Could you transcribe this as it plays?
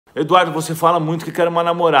Eduardo, você fala muito que quer uma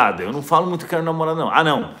namorada. Eu não falo muito que quero namorada, não. Ah,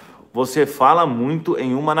 não. Você fala muito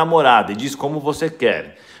em uma namorada e diz como você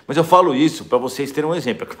quer. Mas eu falo isso para vocês terem um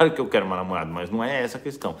exemplo. É claro que eu quero uma namorada, mas não é essa a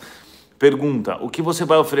questão. Pergunta, o que você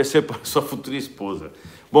vai oferecer para sua futura esposa?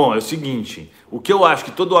 Bom, é o seguinte, o que eu acho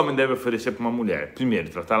que todo homem deve oferecer para uma mulher? Primeiro,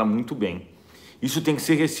 tratá-la muito bem. Isso tem que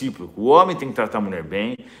ser recíproco. O homem tem que tratar a mulher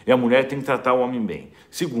bem e a mulher tem que tratar o homem bem.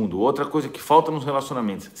 Segundo, outra coisa que falta nos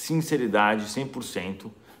relacionamentos, sinceridade,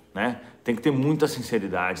 100%. Né? Tem que ter muita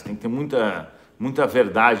sinceridade, tem que ter muita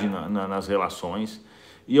verdade nas relações.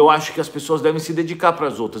 E eu acho que as pessoas devem se dedicar para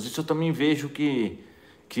as outras. Isso eu também vejo que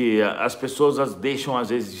as pessoas as deixam, às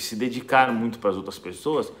vezes, de se dedicar muito para as outras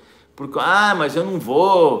pessoas, porque, mas eu não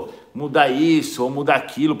vou mudar isso ou mudar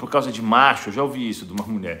aquilo por causa de macho. Eu já ouvi isso de uma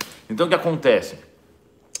mulher. Então, o que acontece?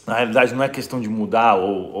 Na realidade, não é questão de mudar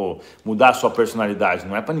ou mudar a sua personalidade.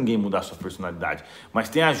 Não é para ninguém mudar a sua personalidade. Mas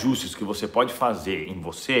tem ajustes que você pode fazer em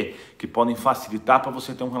você que podem facilitar para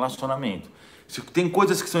você ter um relacionamento. Tem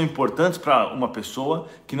coisas que são importantes para uma pessoa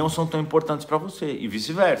que não são tão importantes para você e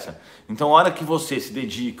vice-versa. Então, a hora que você se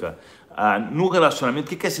dedica no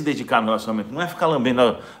relacionamento, o que é se dedicar no relacionamento? Não é ficar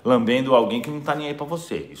lambendo alguém que não está nem aí para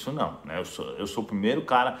você. Isso não, né? Eu sou o primeiro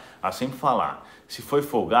cara a sempre falar. Se foi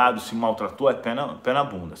folgado, se maltratou, é pé na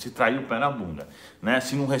bunda. Se traiu, pé na bunda. Né?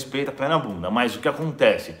 Se não respeita, pé na bunda. Mas o que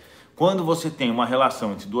acontece? Quando você tem uma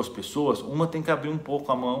relação entre duas pessoas, uma tem que abrir um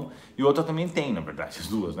pouco a mão e outra também tem, na verdade, as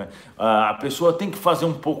duas, né? A pessoa tem que fazer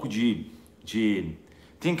um pouco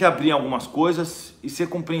tem que abrir algumas coisas e ser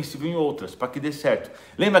compreensível em outras, para que dê certo.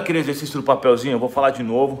 Lembra aquele exercício do papelzinho? Eu vou falar de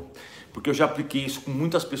novo, porque eu já apliquei isso com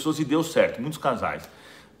muitas pessoas e deu certo, muitos casais.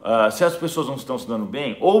 Se as pessoas não estão se dando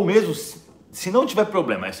bem, ou mesmo se não tiver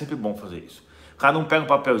problema, é sempre bom fazer isso. Cada um pega um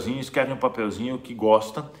papelzinho, escreve um papelzinho o que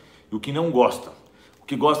gosta e o que não gosta. O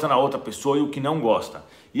que gosta na outra pessoa e o que não gosta.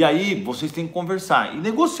 E aí vocês têm que conversar e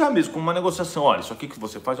negociar mesmo, como uma negociação. Olha, isso aqui que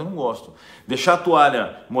você faz eu não gosto. Deixar a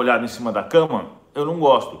toalha molhada em cima da cama, eu não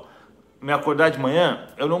gosto. Me acordar de manhã,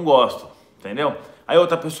 eu não gosto. Entendeu? Aí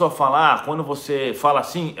outra pessoa fala, quando você fala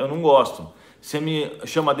assim, eu não gosto. Você me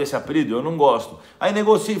chama desse apelido, eu não gosto. Aí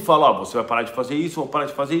negocia e fala, você vai parar de fazer isso, vou parar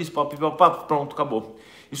de fazer isso, pronto, acabou.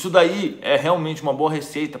 Isso daí é realmente uma boa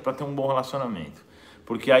receita para ter um bom relacionamento.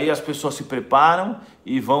 Porque aí as pessoas se preparam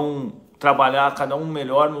e vão trabalhar cada um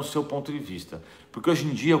melhor no seu ponto de vista. Porque hoje em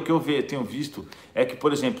dia o que eu tenho visto é que,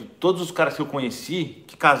 por exemplo, todos os caras que eu conheci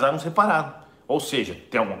que casaram separaram. Ou seja,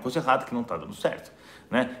 tem alguma coisa errada que não está dando certo.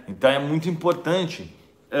 Né? Então é muito importante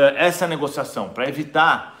essa negociação para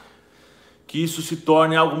evitar que isso se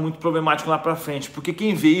torne algo muito problemático lá pra frente. Porque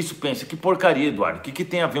quem vê isso pensa, que porcaria, Eduardo, o que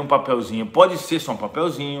tem a ver um papelzinho? Pode ser só um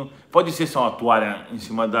papelzinho, pode ser só uma toalha em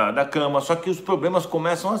cima da cama, só que os problemas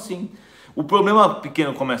começam assim. O problema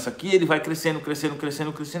pequeno começa aqui, ele vai crescendo, crescendo,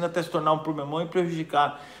 crescendo, crescendo, até se tornar um problemão e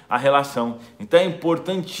prejudicar a relação. Então é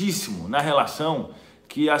importantíssimo na relação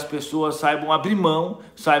que as pessoas saibam abrir mão,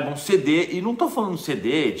 saibam ceder, e não tô falando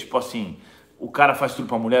ceder, tipo assim, o cara faz tudo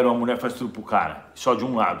para a mulher ou a mulher faz tudo para o cara, só de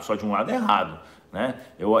um lado é errado, né?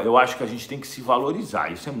 Eu acho que a gente tem que se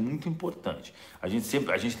valorizar, isso é muito importante. A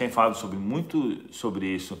gente tem falado muito sobre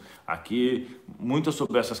isso aqui, muito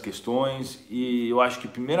sobre essas questões, e eu acho que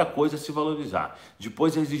a primeira coisa é se valorizar,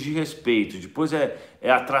 depois é exigir respeito, depois é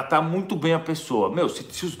tratar muito bem a pessoa.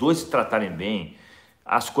 Se os dois se tratarem bem,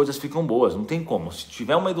 as coisas ficam boas, não tem como. Se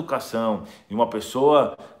tiver uma educação e uma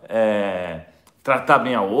pessoa tratar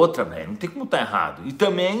bem a outra, não tem como estar errado. E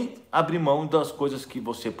também abrir mão das coisas que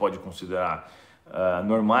você pode considerar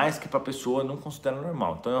normais, que para a pessoa não considera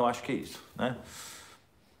normal. Então eu acho que é isso, né?